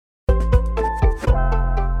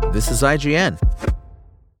This is IGN.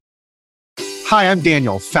 Hi, I'm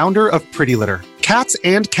Daniel, founder of Pretty Litter. Cats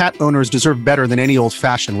and cat owners deserve better than any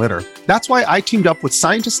old-fashioned litter. That's why I teamed up with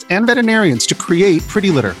scientists and veterinarians to create Pretty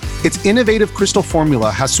Litter. Its innovative crystal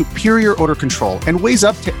formula has superior odor control and weighs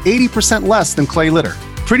up to 80% less than clay litter.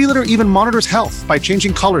 Pretty Litter even monitors health by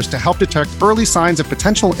changing colors to help detect early signs of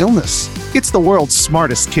potential illness. It's the world's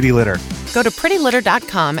smartest kitty litter. Go to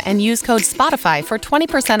prettylitter.com and use code SPOTIFY for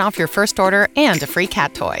 20% off your first order and a free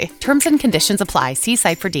cat toy. Terms and conditions apply. See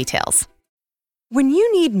site for details. When you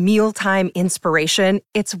need mealtime inspiration,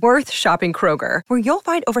 it's worth shopping Kroger, where you'll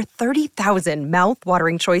find over 30,000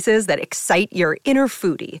 mouth-watering choices that excite your inner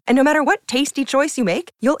foodie. And no matter what tasty choice you make,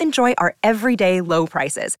 you'll enjoy our everyday low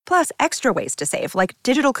prices, plus extra ways to save, like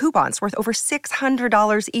digital coupons worth over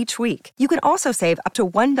 $600 each week. You can also save up to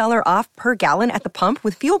 $1 off per gallon at the pump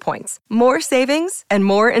with fuel points. More savings and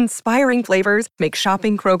more inspiring flavors make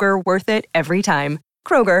shopping Kroger worth it every time.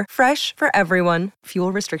 Kroger, fresh for everyone.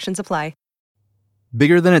 Fuel restrictions apply.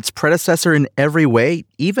 Bigger than its predecessor in every way,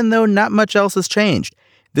 even though not much else has changed.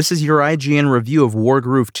 This is your IGN review of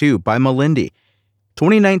Wargroove 2 by Melindy.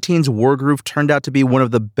 2019's Wargroove turned out to be one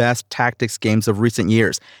of the best tactics games of recent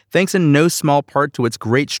years, thanks in no small part to its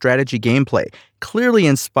great strategy gameplay, clearly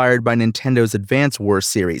inspired by Nintendo's Advance Wars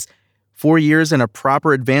series. 4 years and a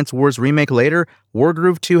proper Advance Wars remake later,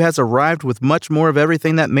 Wargroove 2 has arrived with much more of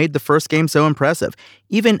everything that made the first game so impressive,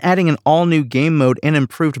 even adding an all-new game mode and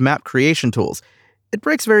improved map creation tools. It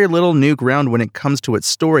breaks very little new ground when it comes to its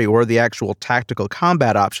story or the actual tactical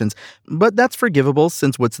combat options, but that's forgivable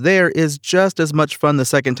since what's there is just as much fun the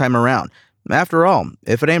second time around. After all,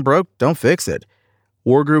 if it ain't broke, don't fix it.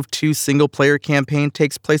 Wargroove 2's single-player campaign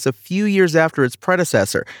takes place a few years after its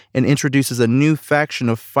predecessor and introduces a new faction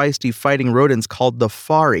of feisty fighting rodents called the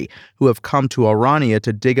Fari, who have come to Orania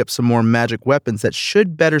to dig up some more magic weapons that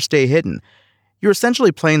should better stay hidden. You're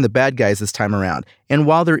essentially playing the bad guys this time around, and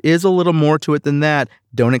while there is a little more to it than that,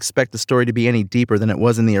 don't expect the story to be any deeper than it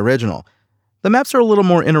was in the original. The maps are a little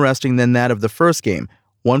more interesting than that of the first game.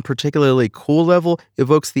 One particularly cool level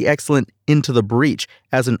evokes the excellent Into the Breach,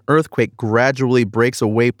 as an earthquake gradually breaks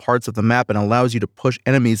away parts of the map and allows you to push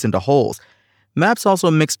enemies into holes. Maps also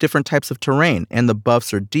mix different types of terrain, and the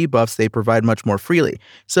buffs or debuffs they provide much more freely,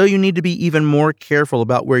 so you need to be even more careful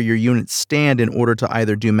about where your units stand in order to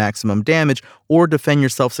either do maximum damage or defend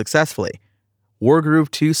yourself successfully. Wargroove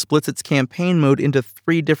 2 splits its campaign mode into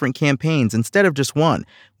 3 different campaigns instead of just one,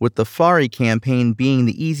 with the Fari campaign being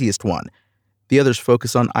the easiest one. The others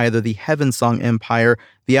focus on either the Heavensong Empire,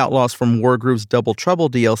 the outlaws from Wargroove's Double Trouble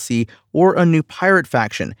DLC, or a new pirate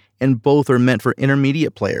faction, and both are meant for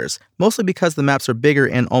intermediate players, mostly because the maps are bigger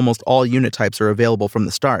and almost all unit types are available from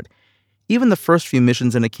the start. Even the first few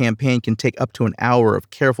missions in a campaign can take up to an hour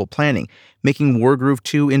of careful planning, making Wargroove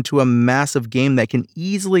 2 into a massive game that can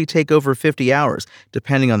easily take over 50 hours,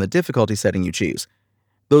 depending on the difficulty setting you choose.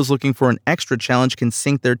 Those looking for an extra challenge can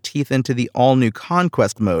sink their teeth into the all-new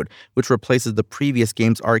Conquest mode, which replaces the previous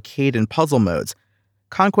game's arcade and puzzle modes.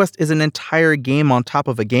 Conquest is an entire game on top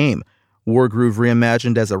of a game, Wargroove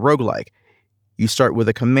reimagined as a roguelike. You start with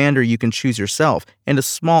a commander you can choose yourself, and a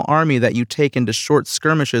small army that you take into short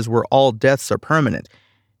skirmishes where all deaths are permanent.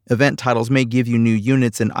 Event titles may give you new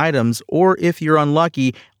units and items, or if you're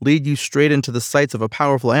unlucky, lead you straight into the sights of a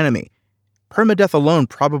powerful enemy. Permadeath alone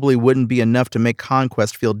probably wouldn't be enough to make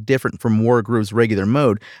Conquest feel different from Wargroove's regular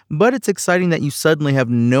mode, but it's exciting that you suddenly have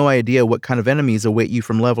no idea what kind of enemies await you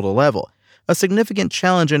from level to level. A significant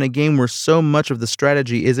challenge in a game where so much of the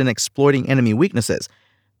strategy is in exploiting enemy weaknesses.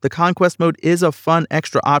 The Conquest mode is a fun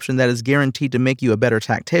extra option that is guaranteed to make you a better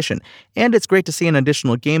tactician, and it's great to see an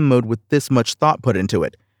additional game mode with this much thought put into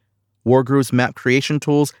it. Wargroove's map creation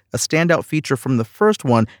tools, a standout feature from the first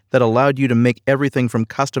one that allowed you to make everything from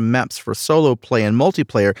custom maps for solo play and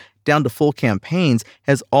multiplayer down to full campaigns,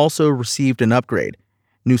 has also received an upgrade.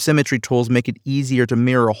 New symmetry tools make it easier to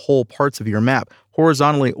mirror whole parts of your map,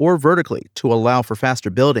 horizontally or vertically, to allow for faster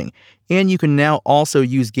building, and you can now also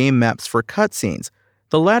use game maps for cutscenes.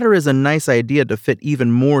 The latter is a nice idea to fit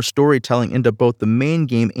even more storytelling into both the main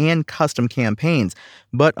game and custom campaigns,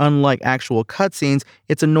 but unlike actual cutscenes,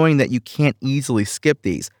 it's annoying that you can't easily skip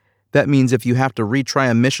these. That means if you have to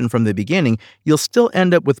retry a mission from the beginning, you'll still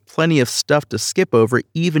end up with plenty of stuff to skip over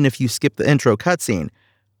even if you skip the intro cutscene.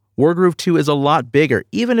 Wargroove 2 is a lot bigger,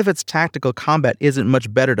 even if its tactical combat isn't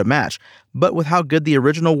much better to match, but with how good the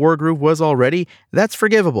original Wargroove was already, that's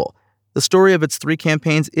forgivable. The story of its 3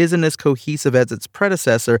 campaigns isn't as cohesive as its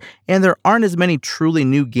predecessor, and there aren't as many truly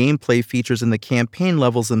new gameplay features in the campaign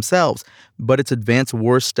levels themselves, but its Advance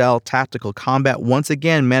Wars-style tactical combat once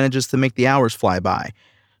again manages to make the hours fly by.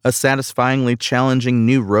 A satisfyingly challenging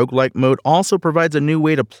new roguelike mode also provides a new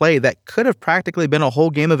way to play that could have practically been a whole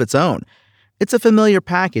game of its own. It's a familiar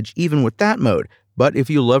package even with that mode, but if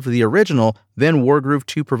you loved the original, then Wargroove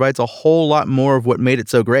 2 provides a whole lot more of what made it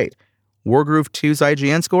so great. Wargroove 2's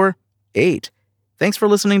IGN score? 8. Thanks for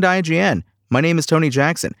listening to IGN. My name is Tony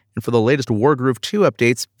Jackson, and for the latest Wargroove 2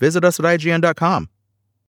 updates, visit us at IGN.com.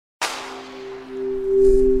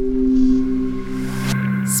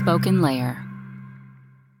 Spoken Layer.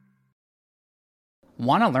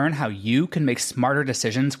 Want to learn how you can make smarter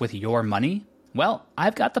decisions with your money? Well,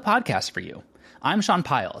 I've got the podcast for you. I'm Sean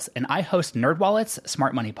Piles, and I host NerdWallet's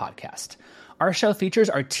Smart Money Podcast. Our show features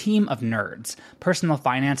our team of nerds, personal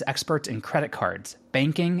finance experts in credit cards,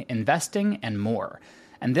 banking, investing, and more.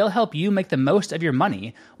 And they'll help you make the most of your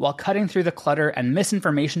money while cutting through the clutter and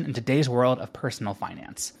misinformation in today's world of personal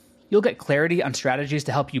finance. You'll get clarity on strategies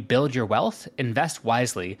to help you build your wealth, invest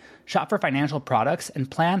wisely, shop for financial products, and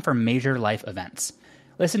plan for major life events.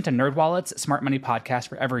 Listen to NerdWallet's Smart Money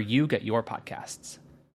Podcast wherever you get your podcasts.